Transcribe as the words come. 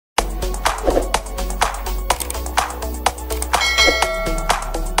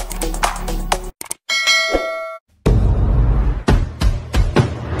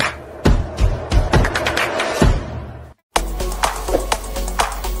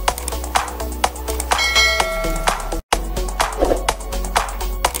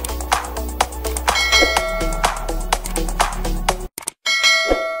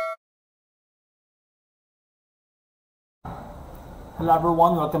Hello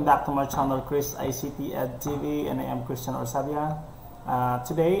everyone, welcome back to my channel Chris ICT Ed TV, and I am Christian Orsavia.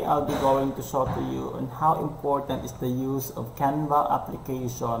 Today I'll be going to show to you on how important is the use of Canva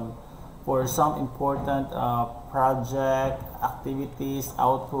application for some important project, activities,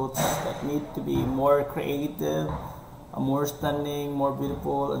 outputs that need to be more creative, more stunning, more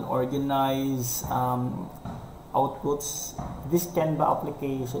beautiful and organized outputs. This Canva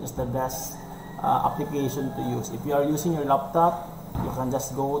application is the best application to use. If you are using your laptop, you can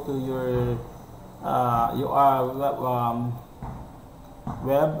just go to your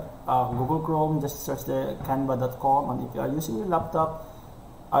Google Chrome, just search the canva.com, and if you are using your laptop,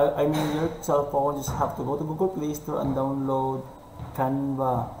 I mean your cell phone, just have to go to Google Play Store and download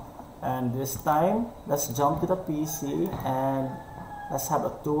Canva. And this time, let's jump to the PC and let's have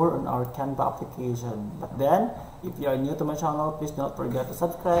a tour on our Canva application. But then, if you are new to my channel, please do not forget to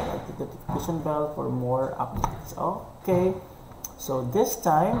subscribe and click the notification bell for more updates. Okay, so this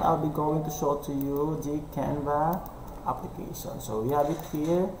time I'll be going to show to you the Canva application. So we have it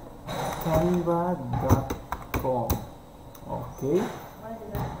here, canva.com. Okay,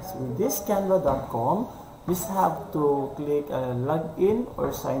 so with this canva.com, just have to click login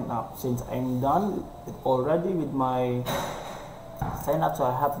or sign up. Since I'm done already with my sign up, so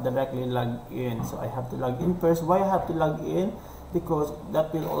I have to directly log in. So I have to log in first. Why I have to log in? Because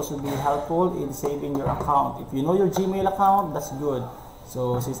that will also be helpful in saving your account. If you know your Gmail account, that's good.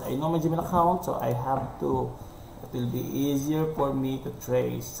 So since I know my Gmail account, so I have to, it will be easier for me to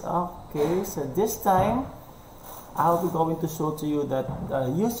trace. Okay, so this time I'll be going to show to you that the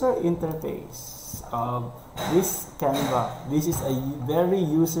user interface of this Canva. This is a very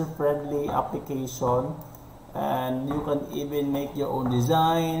user-friendly application, and you can even make your own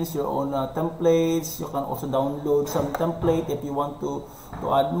designs, your own templates. You can also download some template if you want to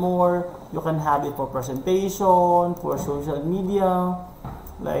add more. You can have it for presentation, for social media,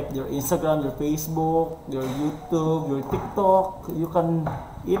 like your Instagram, your Facebook, your YouTube, your TikTok. You can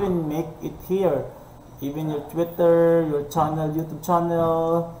even make it here, even your Twitter, your channel, YouTube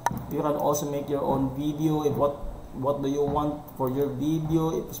channel. You can also make your own video. If what do you want for your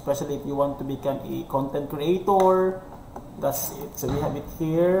video, especially if you want to become a content creator. That's it. So we have it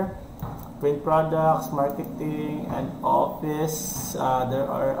here, print products, marketing, and office. There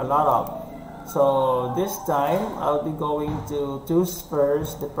are a lot of. So this time I'll be going to choose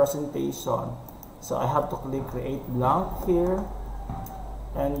first the presentation. So I have to click create blank here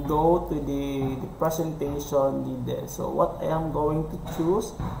and go to the presentation needed. So what I am going to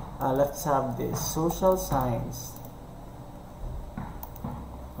choose, let's have this social science.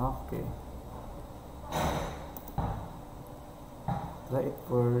 Okay, try it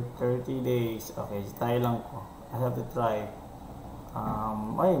for 30 days. Okay, tayo lang ko. I have to try.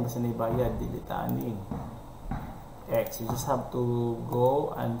 Ay, basta naibayad, dilitani. X, you just have to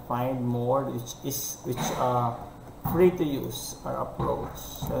go and find more which free to use or approach.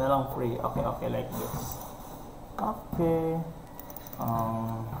 So na lang free. Okay, like this. Okay.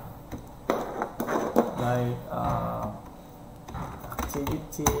 Like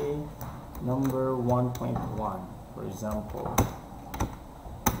activity number 1.1, for example,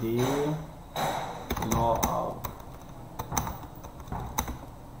 the law of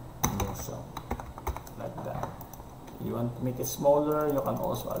motion, like that. You want to make it smaller, you can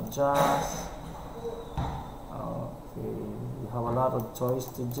also adjust. Okay, you have a lot of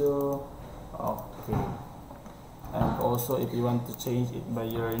choice to do. Okay, and also if you want to change it by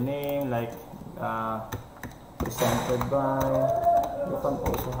your name, like presented by, you can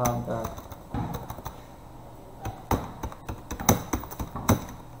also have that.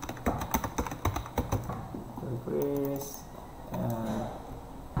 Chris, and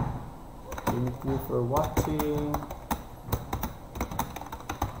thank you for watching.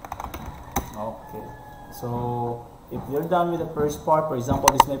 Okay, so if you're done with the first part, for example,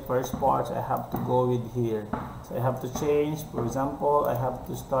 this is my first part, so I have to go with here. So I have to change, for example, I have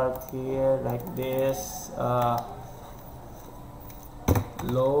to start here like this.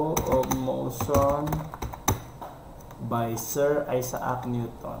 Law of motion by Sir Isaac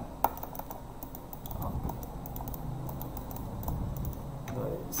Newton. Okay. By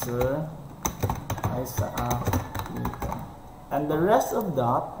Sir Isaac Newton. And the rest of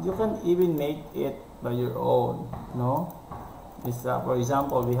that, you can even make it by your own, no? It's, for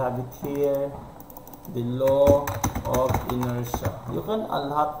example, we have it here, the law of inertia. You can a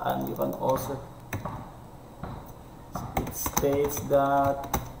lot, and you can also, it states that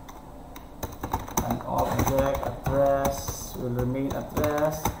an object at rest will remain at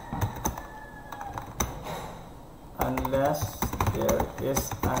rest unless there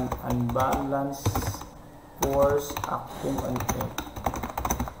is an unbalanced force acting on it.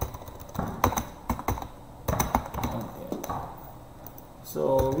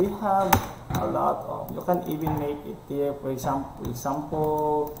 So we have a lot of, you can even make it here, for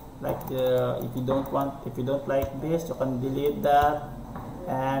example, like if you don't like this, you can delete that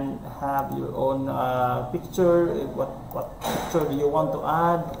and have your own picture. What picture do you want to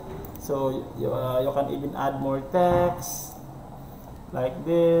add? So you can even add more text like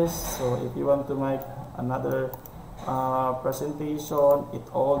this. So if you want to make another presentation, it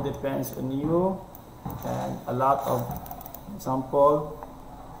all depends on you. And a lot of example,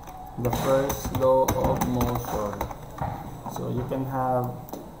 the first law of motion. So you can have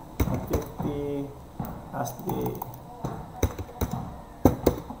 50 as the,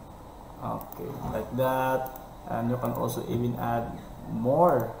 okay, like that. And you can also even add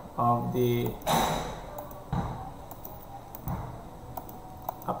more of the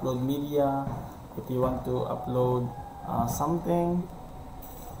upload media if you want to upload something,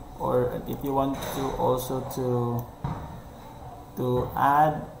 or if you want to also to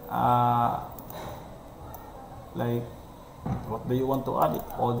add like what do you want to add. It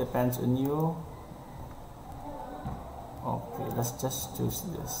all depends on you. Okay, let's just choose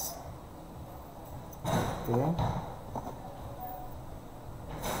this. Okay,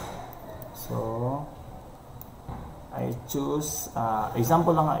 so I choose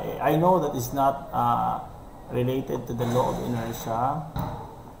example lang. I know that is not related to the law of inertia,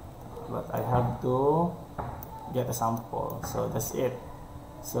 but I have to get a sample. So that's it.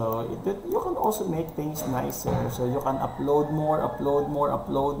 So you can also make things nicer. So you can upload more,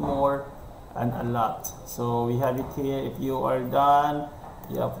 and a lot. So we have it here. If you are done,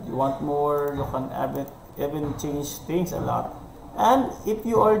 you want more, you can even change things a lot. And if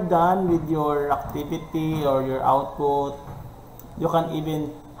you are done with your activity or your output, you can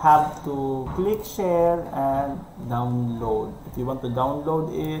even have to click share and download. If you want to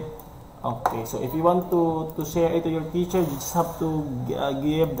download it, okay, so if you want to share it to your teacher, you just have to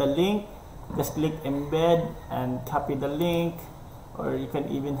give the link. Just click embed and copy the link, or you can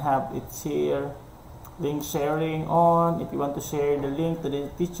even have it here, link sharing on. If you want to share the link to the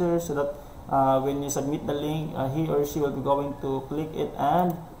teacher, so that when you submit the link, he or she will be going to click it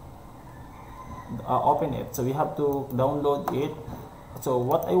and open it. So we have to download it. So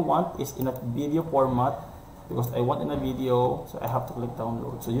what I want is in a video format, because I want in a video, so I have to click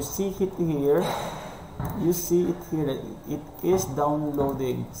download. So you see it here, that it is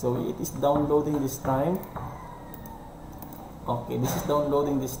downloading. So it is downloading this time. Okay, this is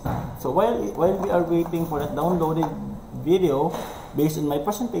downloading this time. So while we are waiting for that downloaded video based on my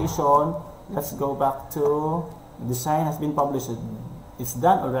presentation, let's go back to design has been published. It's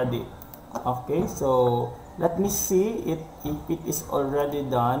done already. Okay, so let me see if it is already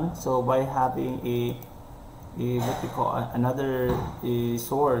done. So by having what we call another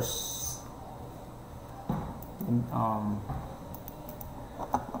source, and,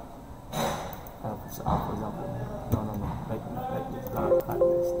 for example, like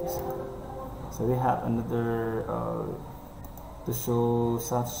this. So we have another to show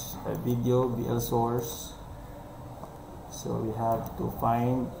such a video BL source. So we have to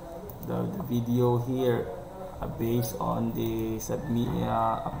find the video here based on the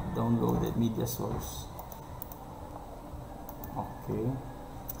downloaded media source. Okay,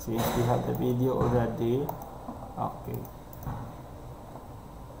 since we have the video already, okay,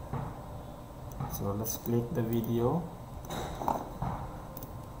 so let's click the video.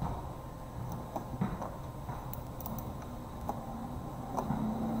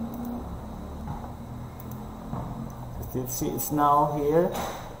 You see, it's now here.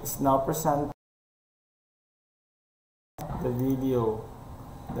 It's now present the video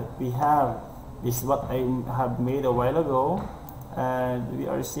that we have. This is what I have made a while ago, and we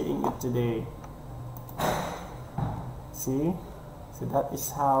are seeing it today. See? So that is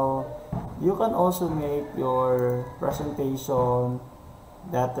how you can also make your presentation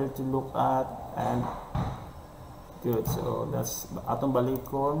better to look at and good. So that's atong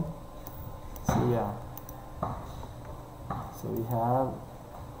balikon. So yeah. So we have,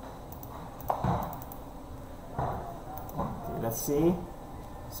 okay, let's see.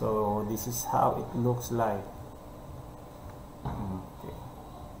 So this is how it looks like. Okay.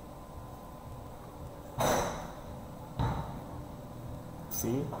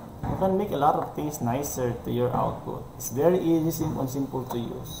 See, you can make a lot of things nicer to your output. It's very easy and simple to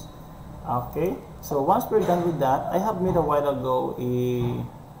use. Okay, so once we're done with that, I have made a while ago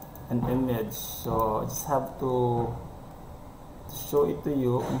an image. So I just have to show it to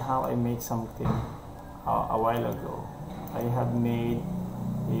you on how I make something a while ago. I have made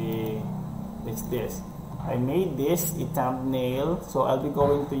this. I made this a thumbnail, so I'll be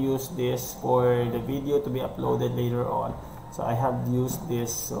going to use this for the video to be uploaded later on. So I have used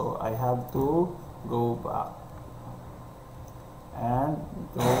this, so I have to go back and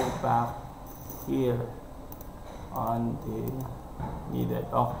go back here on the needed.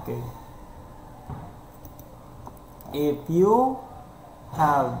 Okay. If you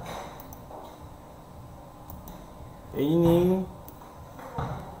have any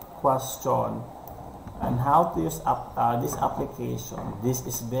question on how to use this application, this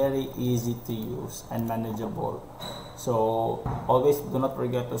is very easy to use and manageable. So always do not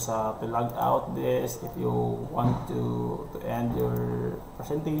forget to log out this if you want to end your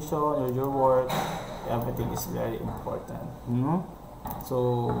presentation or your work. Everything is very important.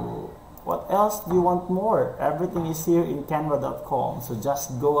 So what else do you want more? Everything is here in canva.com. So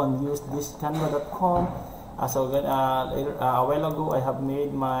just go and use this canva.com. So a while ago I have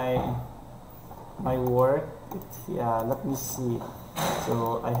made my work. Let me see.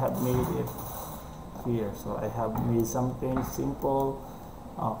 So I have made it here. So I have made something simple.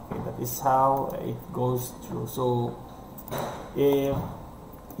 Okay, that is how it goes through. So if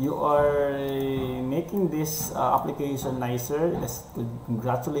you are making this application nicer,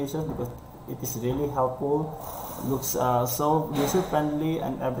 congratulations, because it is really helpful. It looks so user friendly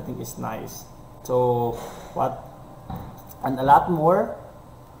and everything is nice. So and a lot more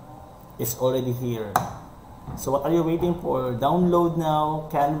is already here. So what are you waiting for? Download now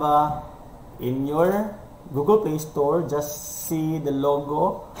Canva in your Google Play Store. Just see the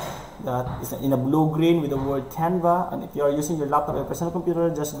logo that is in a blue-green with the word Canva, and if you are using your laptop or personal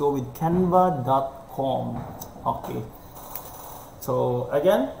computer, just go with canva.com. Okay, so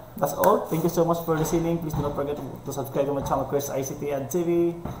again, that's all. Thank you so much for listening. Please do not forget to subscribe to my channel, Chris ICT and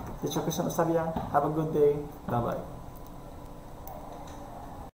TV. This is your Christian Osabiang. Have a good day. Bye bye.